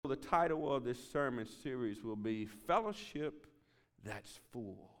title of this sermon series will be Fellowship That's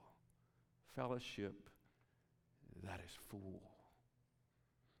Full. Fellowship That Is Full.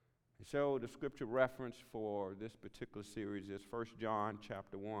 And so the scripture reference for this particular series is 1 John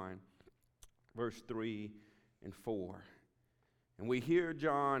chapter 1, verse 3 and 4. And we hear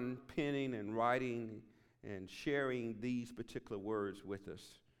John penning and writing and sharing these particular words with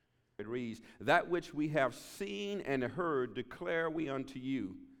us. It reads, "That which we have seen and heard declare we unto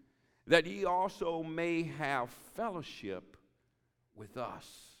you, that ye also may have fellowship with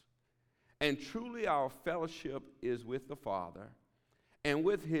us. And truly our fellowship is with the Father and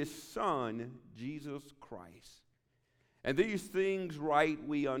with his Son, Jesus Christ. And these things write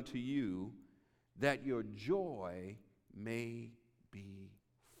we unto you, that your joy may be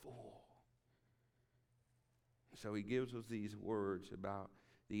full." So he gives us these words about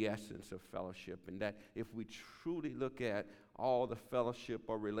the essence of fellowship, and that if we truly look at all the fellowship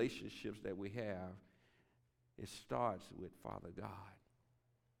or relationships that we have, it starts with Father God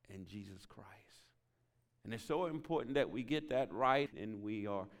and Jesus Christ. And it's so important that we get that right, and we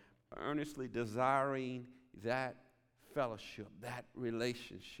are earnestly desiring that fellowship, that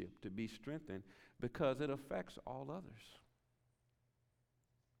relationship to be strengthened, because it affects all others.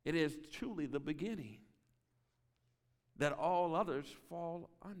 It is truly the beginning that all others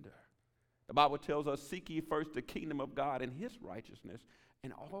fall under. The Bible tells us, "Seek ye first the kingdom of God and his righteousness,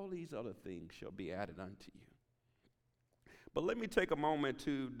 and all these other things shall be added unto you." But let me take a moment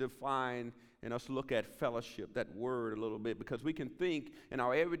to define and us look at fellowship, that word, a little bit, because we can think in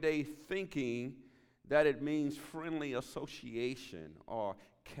our everyday thinking that it means friendly association or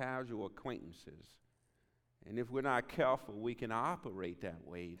casual acquaintances. And if we're not careful, we can operate that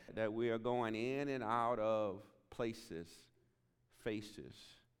way, that we are going in and out of places,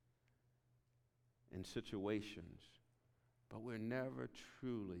 faces, and situations, but we're never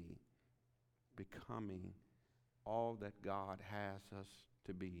truly becoming all that God has us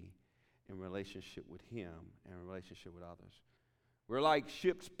to be in relationship with him and in relationship with others. We're like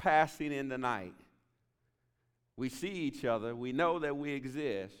ships passing in the night. We see each other, we know that we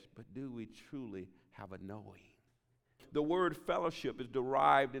exist, but do we truly have a knowing? The word fellowship is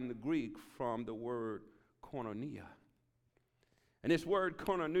derived in the Greek from the word koinonia. And this word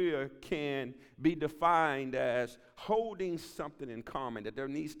koinonia can be defined as holding something in common, that there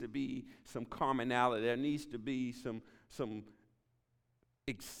needs to be some commonality, there needs to be some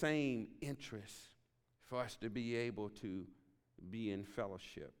same interest for us to be able to be in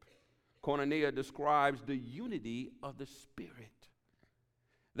fellowship. Koinonia describes the unity of the Spirit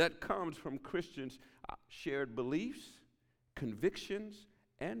that comes from Christians' shared beliefs, convictions,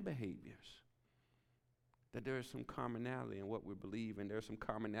 and behaviors. That there is some commonality in what we believe, and there's some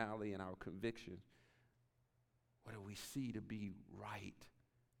commonality in our convictions. What do we see to be right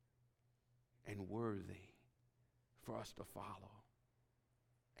and worthy for us to follow?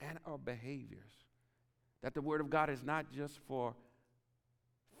 And our behaviors. That the Word of God is not just for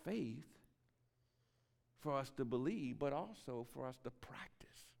faith, for us to believe, but also for us to practice,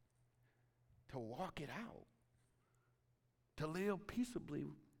 to walk it out, to live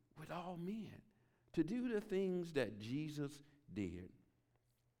peaceably with all men, to do the things that Jesus did.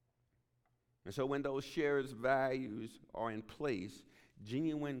 And so when those shared values are in place,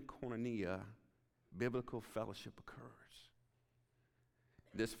 genuine koinonia, biblical fellowship occurs.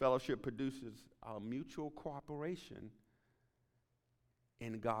 This fellowship produces a mutual cooperation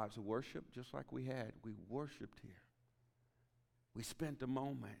in God's worship, just like we had. We worshiped here. We spent a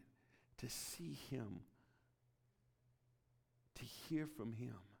moment to see him, to hear from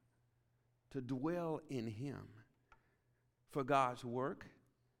him, to dwell in him, for God's work,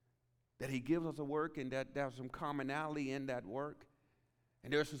 that he gives us a work and that there's some commonality in that work,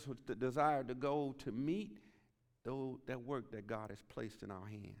 and there's the desire to go to meet that work that God has placed in our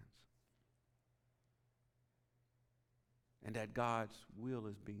hands, and that God's will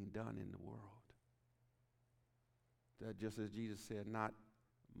is being done in the world. That just as Jesus said, "Not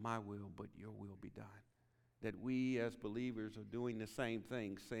my will, but your will be done." That we as believers are doing the same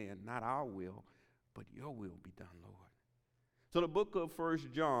thing, saying, "Not our will, but your will be done, Lord." So the book of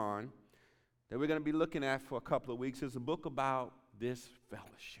 1 John that we're going to be looking at for a couple of weeks is a book about this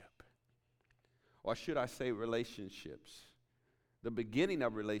fellowship. Or should I say relationships. The beginning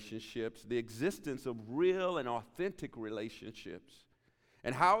of relationships, the existence of real and authentic relationships,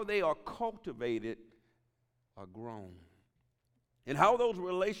 and how they are cultivated or grown. And how those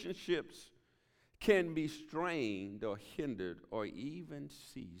relationships can be strained or hindered or even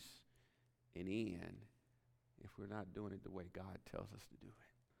cease and end if we're not doing it the way God tells us to do it.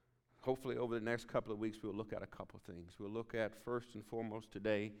 hopefully over the next couple of weeks, we'll look at a couple of things. We'll look at, first and foremost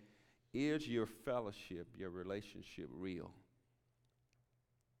today, is your fellowship, your relationship real?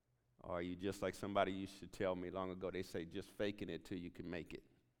 Or are you just like somebody used to tell me long ago, they say, just faking it till you can make it?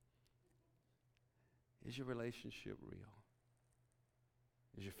 Is your relationship real?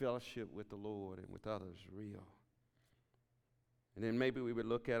 Is your fellowship with the Lord and with others real? And then maybe we would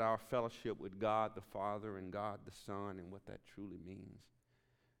look at our fellowship with God the Father and God the Son and what that truly means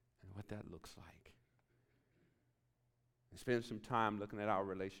and what that looks like. And spend some time looking at our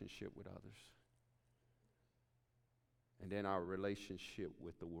relationship with others. And then our relationship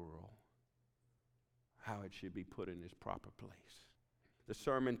with the world. How it should be put in its proper place. The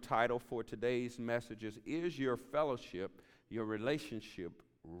sermon title for today's message is your fellowship, your relationship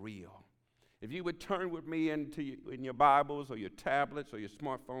real? If you would turn with me in your Bibles or your tablets or your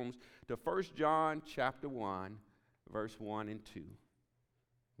smartphones to 1 John chapter 1, verse 1 and 2.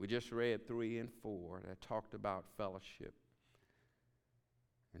 We just read 3 and 4 that talked about fellowship.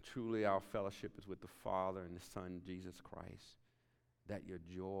 And truly our fellowship is with the Father and the Son, Jesus Christ, that your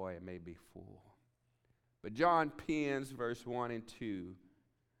joy may be full. But John pens verse 1 and 2,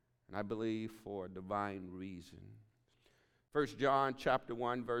 and I believe for a divine reason. 1 John chapter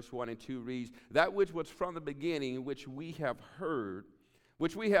 1, verse 1 and 2 reads, that which was from the beginning, which we have heard,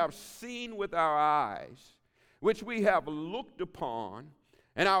 which we have seen with our eyes, which we have looked upon,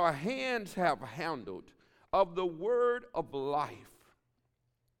 and our hands have handled, of the word of life.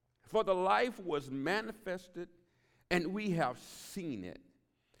 For the life was manifested, and we have seen it,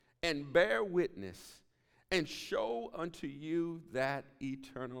 and bear witness, and show unto you that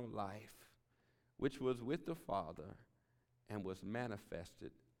eternal life, which was with the Father, and was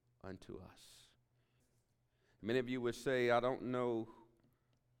manifested unto us. Many of you would say, I don't know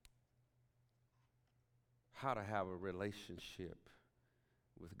how to have a relationship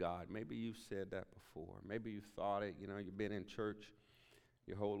with God. Maybe you've said that before. Maybe you've thought it. You've been in church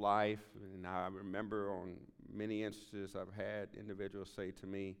your whole life. And I remember on many instances I've had individuals say to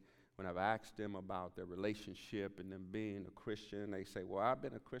me, when I've asked them about their relationship and them being a Christian, they say, well, I've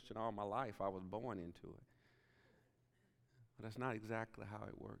been a Christian all my life. I was born into it. But that's not exactly how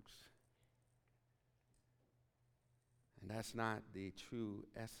it works. And that's not the true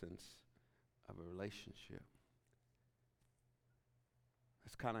essence of a relationship.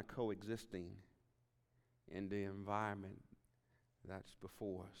 It's kind of coexisting in the environment that's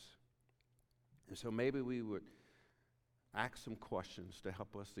before us. And so maybe we would ask some questions to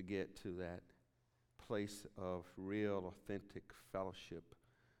help us to get to that place of real, authentic fellowship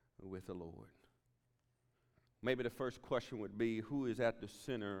with the Lord. Maybe the first question would be, who is at the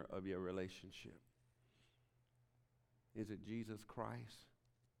center of your relationship? Is it Jesus Christ?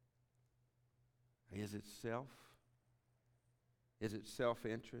 Is it self? Is it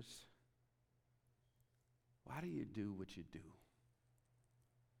self-interest? Why do you do what you do?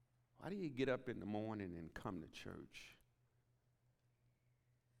 Why do you get up in the morning and come to church?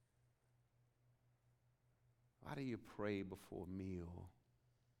 Why do you pray before a meal?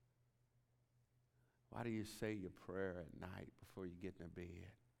 Why do you say your prayer at night before you get in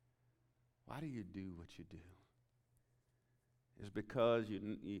bed? Why do you do what you do? It's because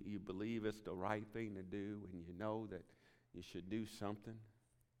you believe it's the right thing to do and you know that you should do something?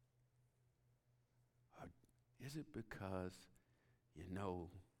 Or is it because you know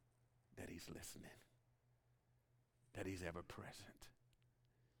that he's listening, that he's ever present,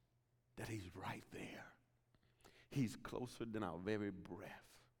 that he's right there? He's closer than our very breath.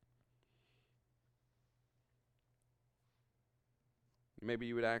 Maybe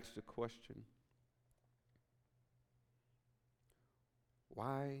you would ask the question,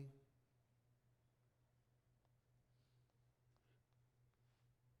 why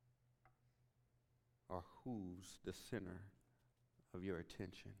or who's the center of your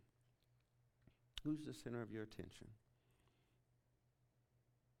attention? Who's the center of your attention?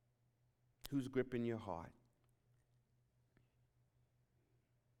 Who's gripping your heart?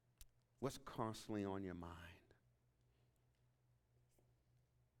 What's constantly on your mind?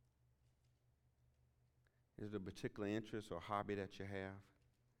 Is it a particular interest or hobby that you have?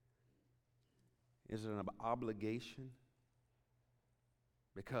 Is it an obligation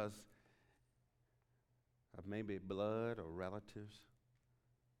because of maybe blood or relatives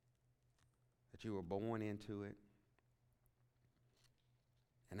that you were born into it?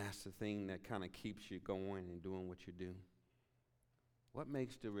 And that's the thing that kind of keeps you going and doing what you do. What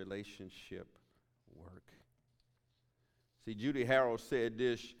makes the relationship work? See, Judy Harrell said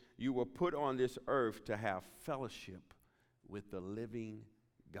this, you were put on this earth to have fellowship with the living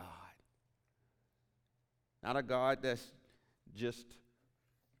God. Not a God that's just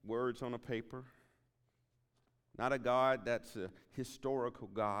words on a paper. Not a God that's a historical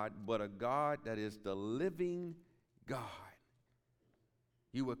God, but a God that is the living God.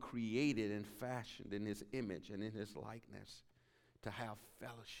 You were created and fashioned in his image and in his likeness to have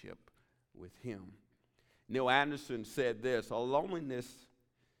fellowship with him. Neil Anderson said this: a loneliness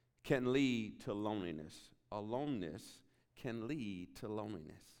can lead to loneliness. Aloneness can lead to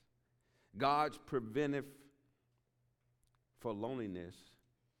loneliness. God's preventive for loneliness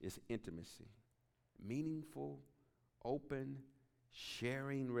is intimacy, meaningful, open,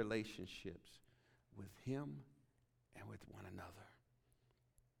 sharing relationships with him and with one another.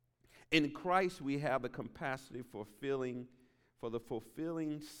 In Christ, we have the capacity for the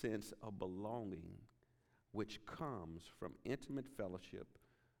fulfilling sense of belonging, which comes from intimate fellowship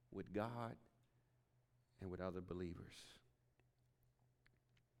with God and with other believers.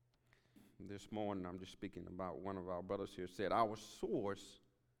 This morning, I'm just speaking about one of our brothers here said, our source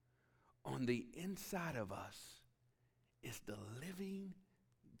on the inside of us is the living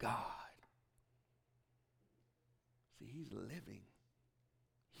God. See, he's living.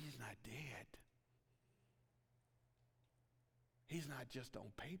 He's not dead. He's not just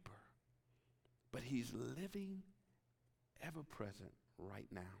on paper, but he's living, ever present right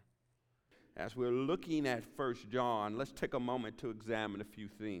now. As we're looking at 1 John, let's take a moment to examine a few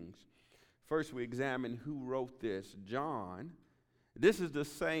things. First, we examine who wrote this. John. This is the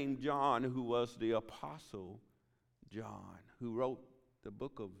same John who was the Apostle John, who wrote the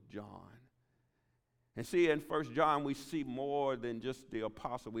book of John. And see, in 1 John, we see more than just the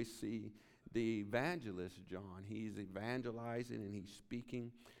apostle. We see the evangelist John. He's evangelizing and he's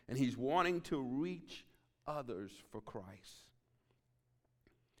speaking, and he's wanting to reach others for Christ.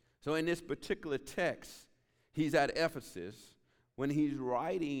 So in this particular text, he's at Ephesus. When he's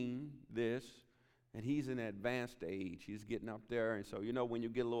writing this, and he's in advanced age, he's getting up there, and so when you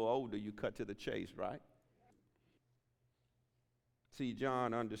get a little older, you cut to the chase, right? See,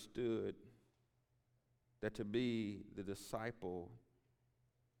 John understood that to be the disciple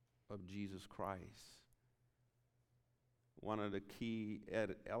of Jesus Christ, one of the key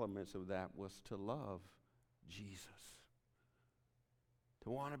elements of that was to love Jesus, to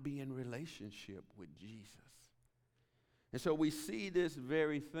want to be in relationship with Jesus. And so we see this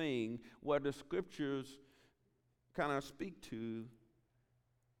very thing where the scriptures kind of speak to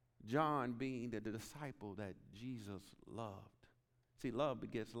John being the disciple that Jesus loved. See, love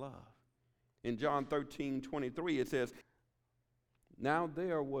begets love. In John 13:23, it says, now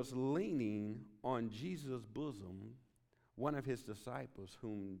there was leaning on Jesus' bosom one of his disciples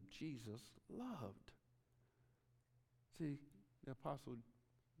whom Jesus loved. See, the Apostle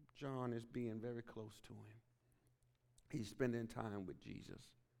John is being very close to him. He's spending time with Jesus.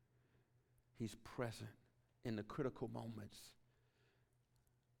 He's present in the critical moments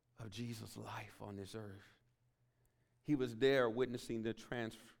of Jesus' life on this earth. He was there witnessing the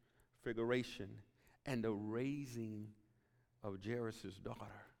transfiguration and the raising of Jairus' daughter.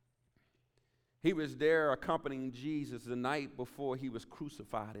 He was there accompanying Jesus the night before he was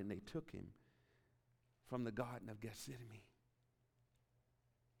crucified, and they took him from the Garden of Gethsemane.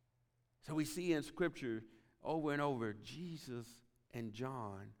 So we see in Scripture over and over, Jesus and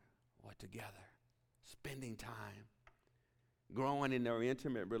John were together, spending time, growing in their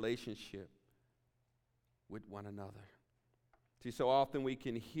intimate relationship with one another. See, so often we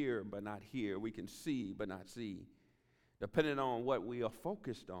can hear but not hear. We can see but not see. Depending on what we are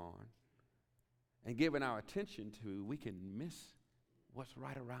focused on and giving our attention to, we can miss what's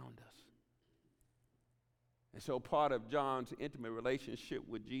right around us. And so part of John's intimate relationship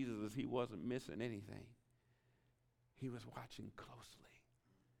with Jesus is he wasn't missing anything. He was watching closely.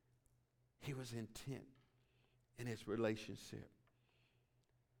 He was intent in his relationship.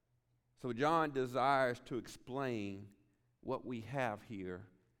 So John desires to explain what we have here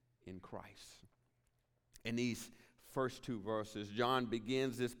in Christ. In these first two verses, John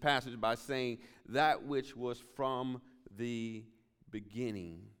begins this passage by saying, that which was from the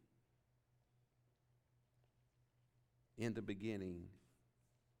beginning. In the beginning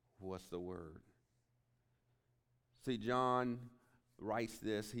was the Word. See, John writes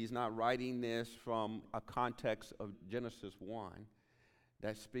this. He's not writing this from a context of Genesis 1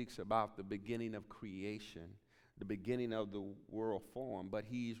 that speaks about the beginning of creation, the beginning of the world form, but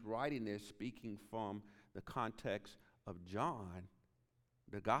he's writing this speaking from the context of John,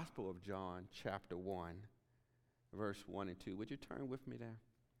 the Gospel of John, chapter 1, verse 1 and 2. Would you turn with me there?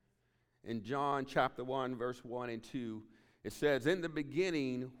 In John chapter 1, verse 1 and 2, it says, in the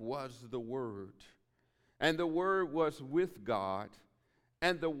beginning was the Word, and the Word was with God,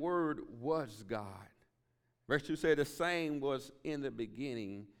 and the Word was God. Verse 2 said, the same was in the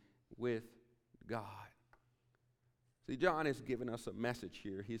beginning with God. See, John has given us a message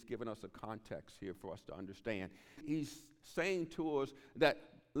here. He's given us a context here for us to understand. He's saying to us that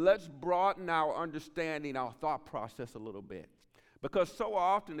let's broaden our understanding, our thought process a little bit. Because so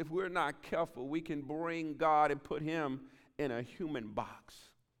often, if we're not careful, we can bring God and put him in a human box.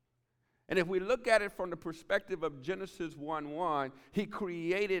 And if we look at it from the perspective of Genesis 1:1, he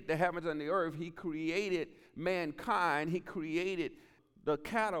created the heavens and the earth. He created mankind. He created the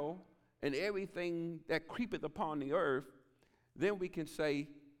cattle and everything that creepeth upon the earth. Then we can say,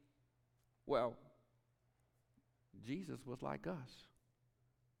 well, Jesus was like us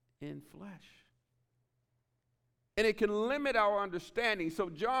in flesh. And it can limit our understanding. So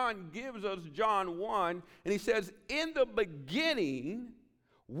John gives us John 1, and he says, in the beginning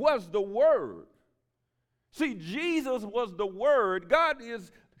was the Word. See, Jesus was the Word. God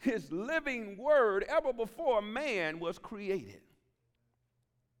is his living Word ever before man was created.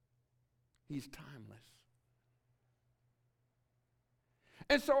 He's timeless.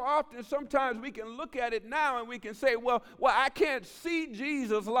 And so often, sometimes we can look at it now and we can say, well, I can't see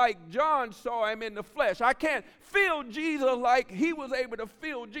Jesus like John saw him in the flesh. I can't feel Jesus like he was able to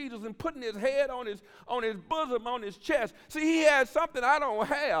feel Jesus and putting his head on his bosom, on his chest. See, he has something I don't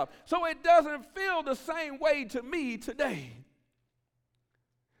have. So it doesn't feel the same way to me today.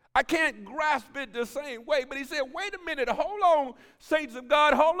 I can't grasp it the same way. But he said, wait a minute, hold on, saints of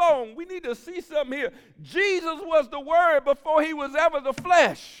God, hold on. We need to see something here. Jesus was the Word before he was ever the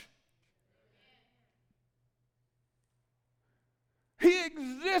flesh. He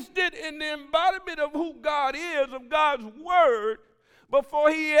existed in the embodiment of who God is, of God's Word,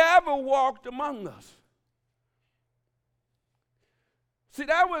 before he ever walked among us. See,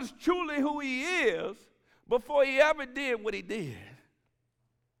 that was truly who he is before he ever did what he did.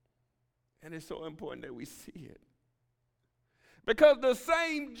 And it's so important that we see it. Because the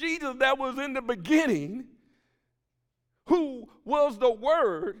same Jesus that was in the beginning, who was the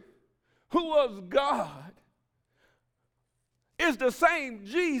Word, who was God, is the same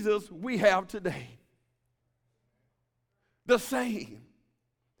Jesus we have today. The same.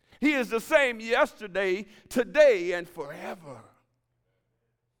 He is the same yesterday, today, and forever.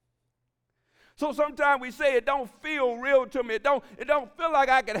 So sometimes we say it don't feel real to me. It don't feel like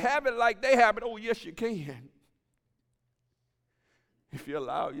I can have it like they have it. Oh, yes, you can. If you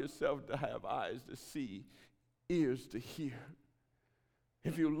allow yourself to have eyes to see, ears to hear.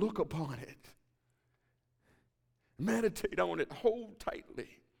 If you look upon it, meditate on it, hold tightly.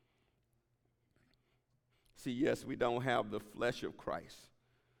 See, yes, we don't have the flesh of Christ.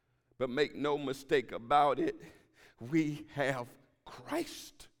 But make no mistake about it, we have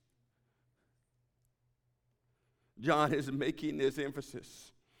Christ. John is making this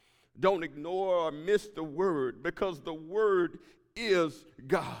emphasis. Don't ignore or miss the Word, because the Word is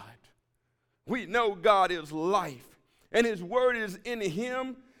God. We know God is life, and his Word is in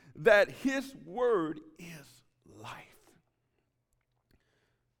him, that his Word is life.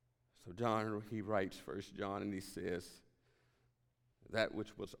 So John, he writes 1 John, and he says, that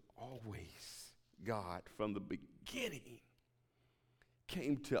which was always God from the beginning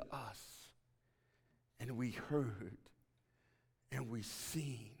came to us. And we heard, and we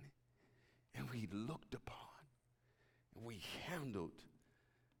seen, and we looked upon, and we handled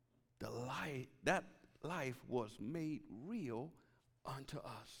the life. That life was made real unto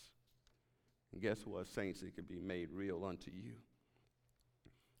us. And guess what, saints? It could be made real unto you.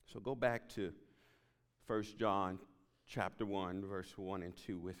 So go back to 1 John chapter 1, verse 1 and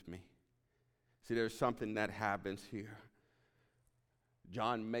 2 with me. See, there's something that happens here.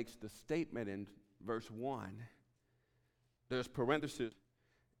 John makes the statement in verse 1. There's parentheses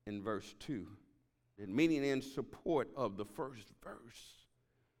in verse 2, meaning in support of the first verse.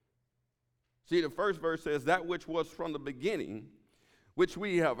 See, the first verse says, that which was from the beginning, which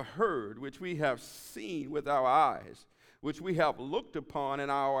we have heard, which we have seen with our eyes, which we have looked upon,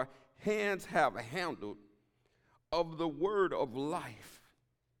 and our hands have handled, of the word of life.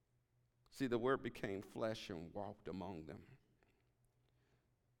 See, the Word became flesh and walked among them.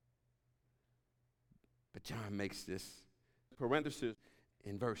 But John makes this parenthesis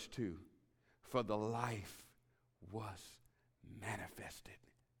in verse 2. For the life was manifested.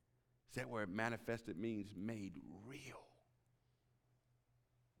 That word manifested means made real.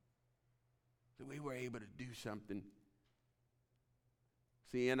 So we were able to do something.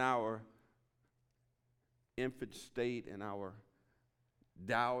 See, in our infant state and our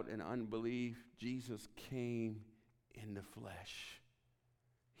doubt and unbelief, Jesus came in the flesh.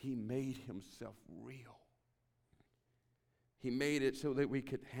 He made himself real. He made it so that we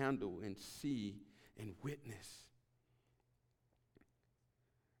could handle and see and witness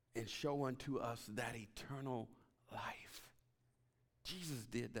and show unto us that eternal life. Jesus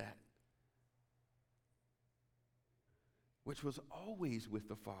did that, which was always with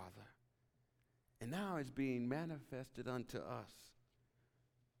the Father, and now it's being manifested unto us.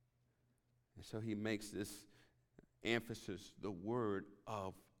 And so he makes this emphasis, the word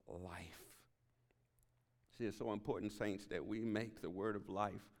of life. See, it's so important, saints, that we make the word of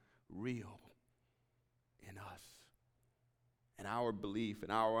life real in us, in our belief,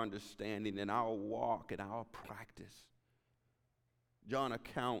 in our understanding, in our walk, in our practice. John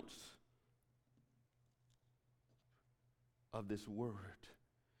accounts of this word.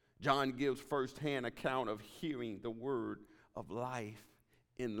 John gives firsthand account of hearing the word of life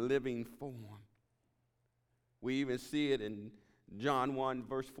in living form. We even see it in John 1,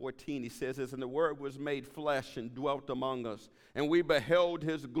 verse 14. He says this, and the word was made flesh and dwelt among us, and we beheld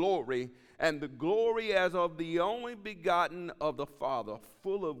his glory, and the glory as of the only begotten of the Father,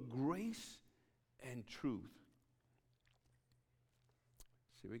 full of grace and truth.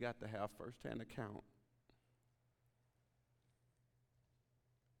 See, we got to have firsthand account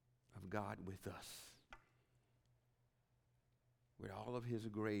of God with us, with all of his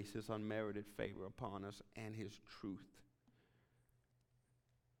grace, his unmerited favor upon us, and his truth.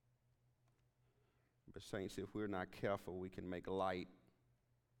 But saints, if we're not careful, we can make light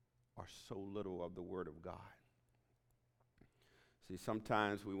or so little of the word of God. See,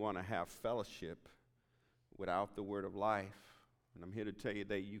 sometimes we want to have fellowship without the word of life. And I'm here to tell you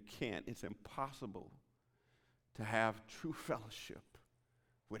that you can't. It's impossible to have true fellowship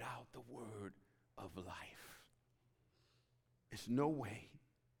without the word of life. It's no way.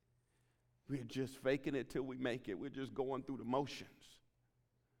 We're just faking it till we make it. We're just going through the motions.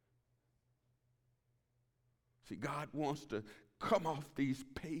 See, God wants to come off these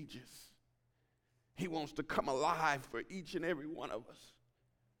pages. He wants to come alive for each and every one of us.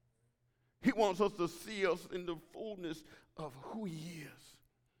 He wants us to see us in the fullness of who he is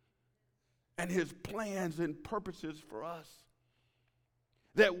and his plans and purposes for us.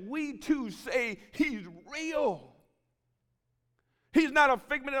 That we too say he's real. He's not a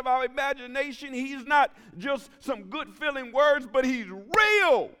figment of our imagination. He's not just some good feeling words, but he's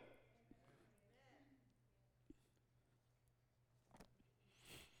real.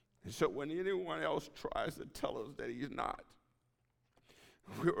 And so when anyone else tries to tell us that he's not,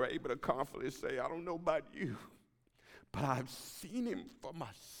 we're able to confidently say, I don't know about you, but I've seen him for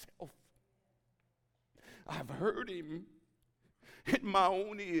myself. I've heard him in my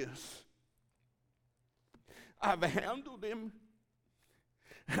own ears. I've handled him,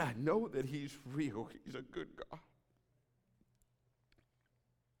 and I know that he's real. He's a good God.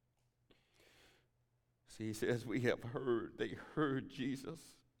 See, he says, we have heard. They heard Jesus.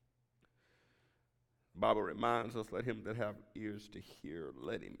 The Bible reminds us, let him that have ears to hear,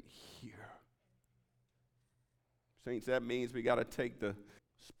 let him hear. Saints, that means we got to take the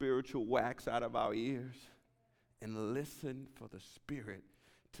spiritual wax out of our ears and listen for the Spirit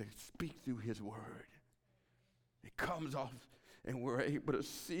to speak through his word. It comes off, and we're able to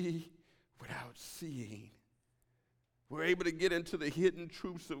see without seeing. We're able to get into the hidden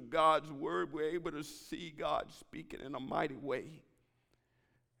truths of God's word. We're able to see God speaking in a mighty way.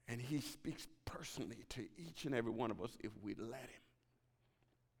 And he speaks personally to each and every one of us if we let him.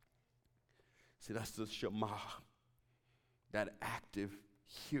 See, that's the Shema, that active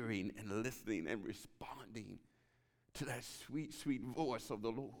hearing and listening and responding to that sweet, sweet voice of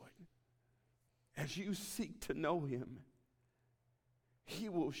the Lord. As you seek to know him, he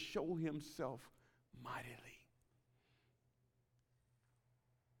will show himself mightily.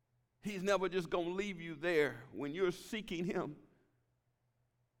 He's never just going to leave you there when you're seeking him.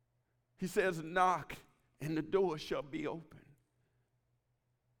 He says, knock, and the door shall be open.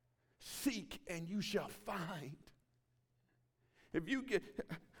 Seek, and you shall find.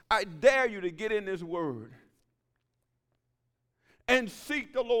 I dare you to get in this word and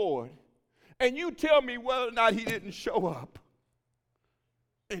seek the Lord. And you tell me whether or not he didn't show up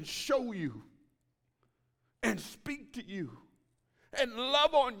and show you and speak to you and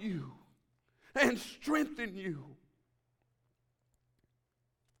love on you and strengthen you.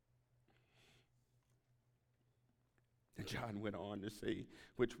 And John went on to say,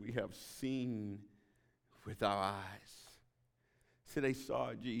 which we have seen with our eyes. See, they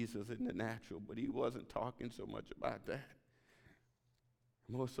saw Jesus in the natural, but he wasn't talking so much about that.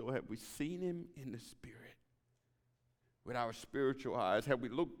 More so, have we seen him in the spirit? With our spiritual eyes, have we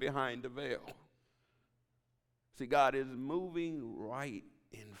looked behind the veil? See, God is moving right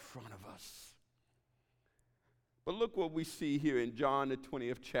in front of us. But look what we see here in John, the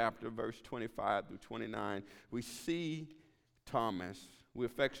 20th chapter, verse 25 through 29. We see Thomas. We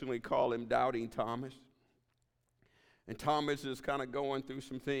affectionately call him Doubting Thomas. And Thomas is kind of going through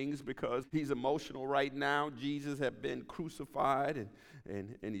some things because he's emotional right now. Jesus had been crucified,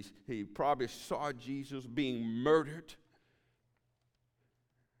 and he probably saw Jesus being murdered.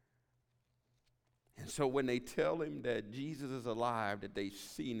 And so when they tell him that Jesus is alive, that they've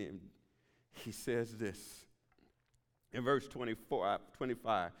seen him, he says this. In verse 25,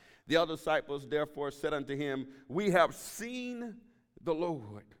 the other disciples therefore said unto him, we have seen the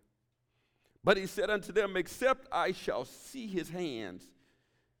Lord. But he said unto them, except I shall see his hands,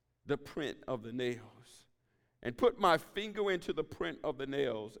 the print of the nails, and put my finger into the print of the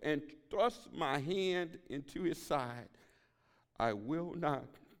nails, and thrust my hand into his side, I will not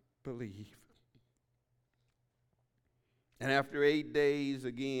believe. And after 8 days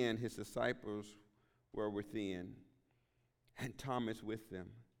again, his disciples were within, and Thomas with them.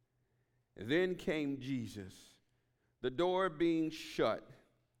 Then came Jesus, the door being shut.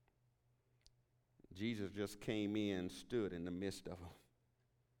 Jesus just came in, stood in the midst of them,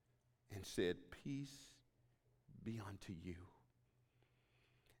 and said, peace be unto you.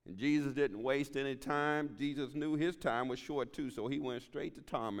 And Jesus didn't waste any time. Jesus knew his time was short too, so he went straight to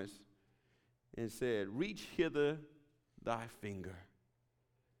Thomas and said, reach hither thy finger,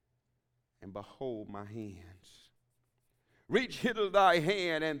 and behold my hands. Reach hither thy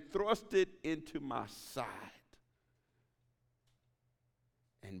hand, and thrust it into my side.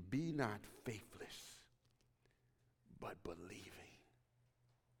 And be not faithless, but believing.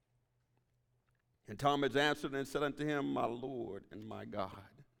 And Thomas answered and said unto him, my Lord and my God.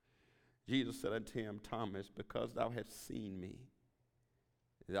 Jesus said unto him, Thomas, because thou hast seen me,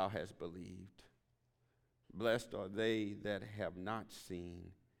 thou hast believed. Blessed are they that have not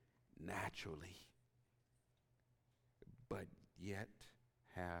seen naturally, but yet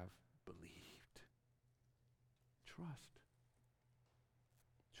have believed. Trust.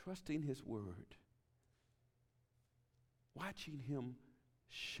 Trusting his word. Watching him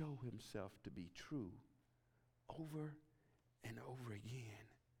show himself to be true over and over again.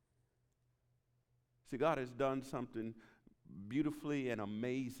 See, God has done something beautifully and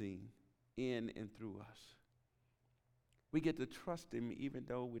amazing in and through us. We get to trust him even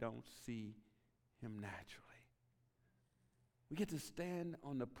though we don't see him naturally. We get to stand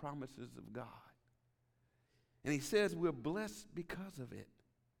on the promises of God. And he says we're blessed because of it.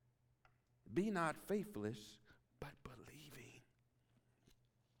 Be not faithless, but believing.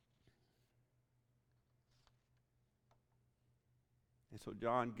 And so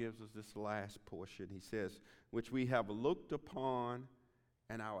John gives us this last portion. He says, which we have looked upon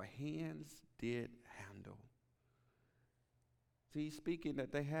and our hands did handle. See, he's speaking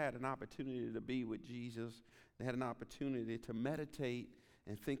that they had an opportunity to be with Jesus. They had an opportunity to meditate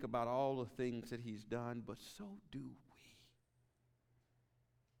and think about all the things that he's done, but so do we.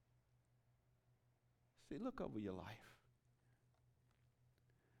 See, look over your life.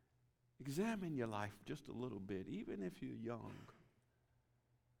 Examine your life just a little bit, even if you're young.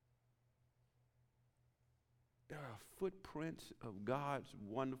 There are footprints of God's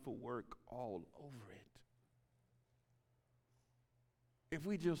wonderful work all over it. If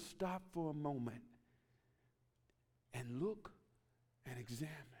we just stop for a moment and look and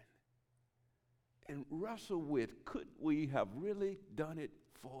examine and wrestle with, could we have really done it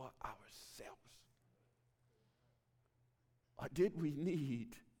for ourselves? Or did we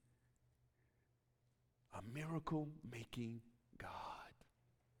need a miracle-making God?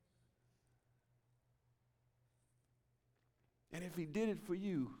 And if he did it for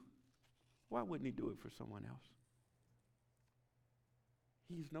you, why wouldn't he do it for someone else?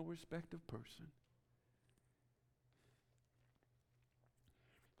 He's no respecter of person.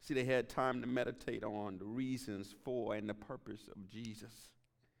 See, they had time to meditate on the reasons for and the purpose of Jesus.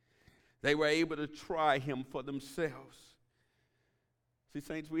 They were able to try him for themselves. See,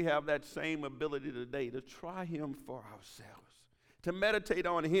 saints, we have that same ability today to try him for ourselves, to meditate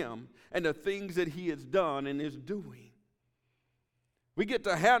on him and the things that he has done and is doing. We get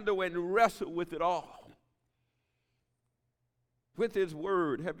to handle and wrestle with it all. With his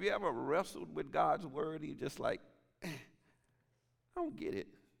word. Have you ever wrestled with God's word? You're just like, I don't get it.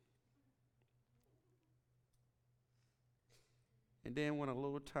 And then when a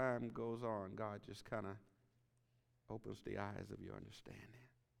little time goes on, God just kind of opens the eyes of your understanding.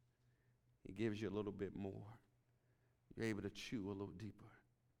 He gives you a little bit more. You're able to chew a little deeper.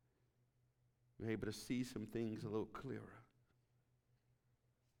 You're able to see some things a little clearer.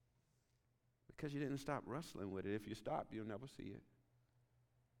 Because you didn't stop wrestling with it. If you stop, you'll never see it.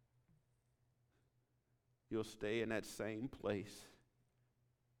 you'll stay in that same place.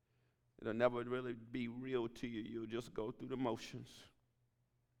 It'll never really be real to you. You'll just go through the motions.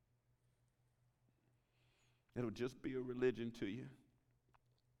 It'll just be a religion to you.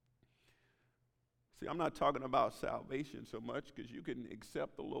 See, I'm not talking about salvation so much, because you can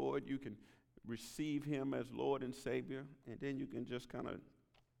accept the Lord, you can receive him as Lord and Savior, and then you can just kind of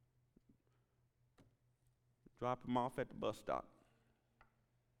drop him off at the bus stop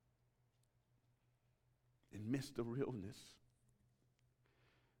and miss the realness,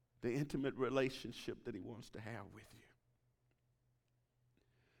 the intimate relationship that he wants to have with you.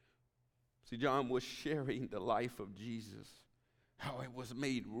 See, John was sharing the life of Jesus, how it was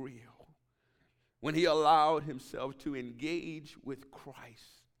made real when he allowed himself to engage with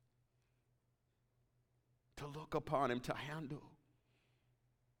Christ, to look upon him, to handle.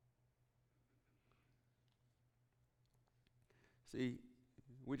 See,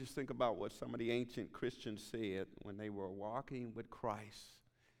 we just think about what some of the ancient Christians said when they were walking with Christ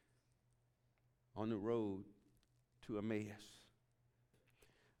on the road to Emmaus.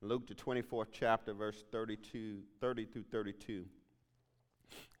 Luke, the 24th chapter, verse 30 through 32.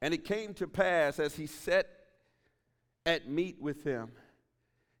 And it came to pass, as he sat at meat with them,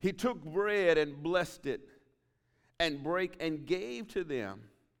 he took bread and blessed it, and brake and gave to them.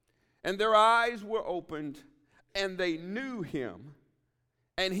 And their eyes were opened, and they knew him,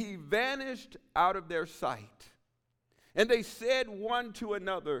 and he vanished out of their sight. And they said one to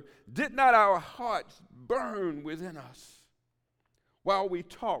another, did not our hearts burn within us while he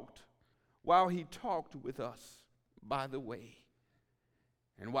talked with us by the way,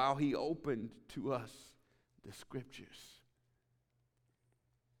 and while he opened to us the scriptures?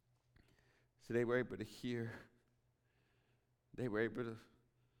 So they were able to hear, they were able to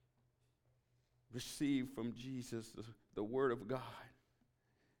receive from Jesus the word of God.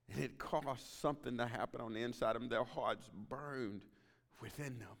 And it caused something to happen on the inside of them. Their hearts burned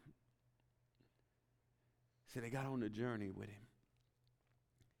within them. So they got on the journey with him.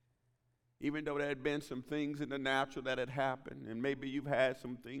 Even though there had been some things in the natural that had happened, and maybe you've had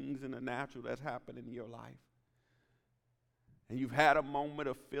some things in the natural that's happened in your life. And you've had a moment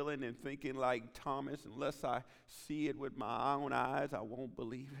of feeling and thinking like Thomas, unless I see it with my own eyes, I won't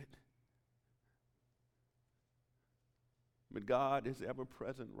believe it. But God is ever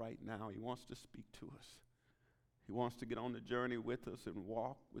present right now. He wants to speak to us. He wants to get on the journey with us and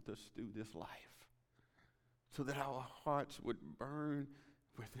walk with us through this life, so that our hearts would burn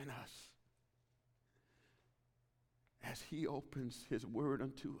within us as he opens his word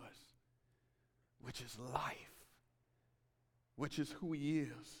unto us, which is life, which is who he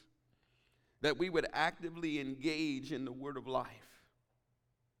is, that we would actively engage in the word of life.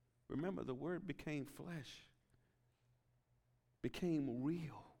 Remember, the word became flesh, became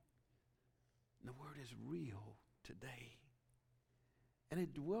real. And the word is real today. And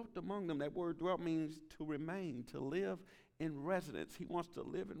it dwelt among them. That word dwelt means to remain, to live in residence. He wants to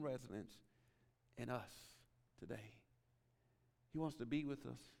live in residence in us today. He wants to be with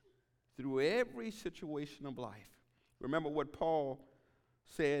us through every situation of life. Remember what Paul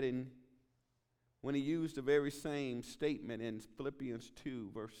said when he used the very same statement in Philippians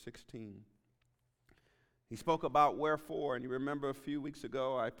 2, verse 16. He spoke about wherefore, and you remember a few weeks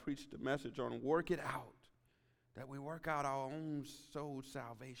ago I preached a message on work it out, that we work out our own soul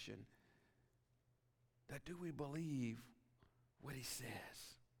salvation. That do we believe what he says?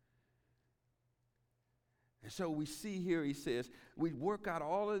 And so we see here, he says, we work out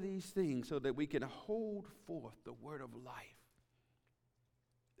all of these things so that we can hold forth the word of life.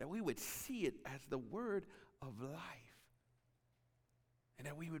 That we would see it as the word of life. And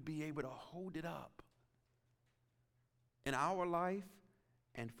that we would be able to hold it up in our life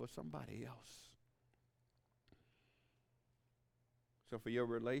and for somebody else. So for your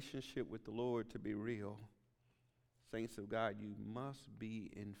relationship with the Lord to be real, saints of God, you must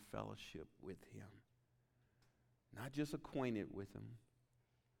be in fellowship with him. Not just acquainted with him,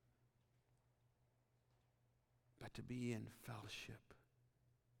 but to be in fellowship.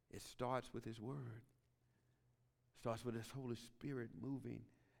 It starts with his word. It starts with his Holy Spirit moving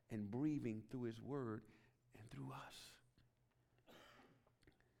and breathing through his word and through us.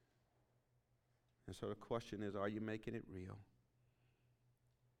 And so the question is, are you making it real?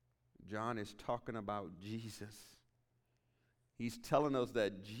 John is talking about Jesus. He's telling us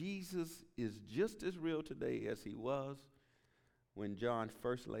that Jesus is just as real today as he was when John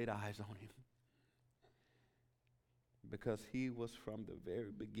first laid eyes on him. Because he was from the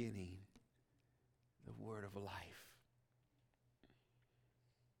very beginning the word of life.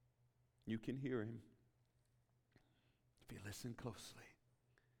 You can hear him if you listen closely.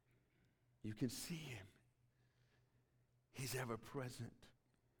 You can see him He's ever present.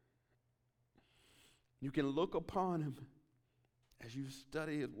 You can look upon him. As you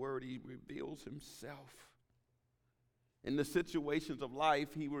study his word, he reveals himself. In the situations of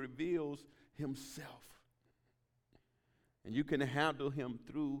life, he reveals himself. And you can handle him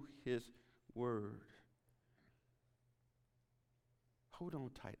through his word. Hold on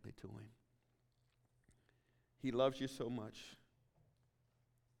tightly to him. He loves you so much.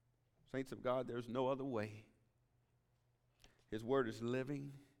 Saints of God, there's no other way. His word is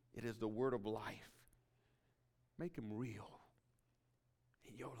living. It is the word of life. Make him real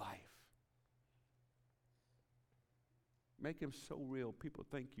in your life. Make him so real, people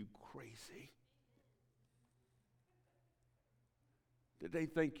think you crazy. That they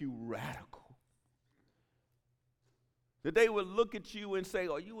think you radical. That they would look at you and say,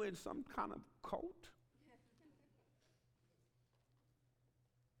 are you in some kind of cult?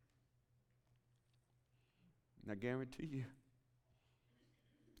 And I guarantee you,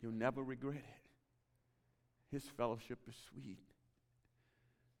 you'll never regret it. His fellowship is sweet.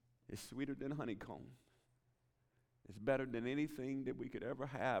 It's sweeter than honeycomb. It's better than anything that we could ever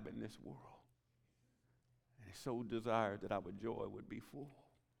have in this world. And it's so desired that our joy would be full.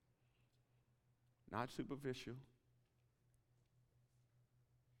 Not superficial.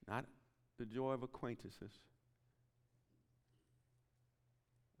 Not the joy of acquaintances.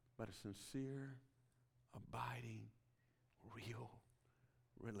 But a sincere, abiding, real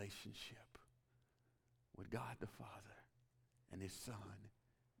relationship with God the Father and his Son,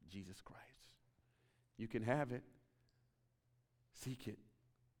 Jesus Christ. You can have it. Seek it.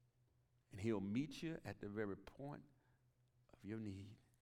 And he'll meet you at the very point of your need.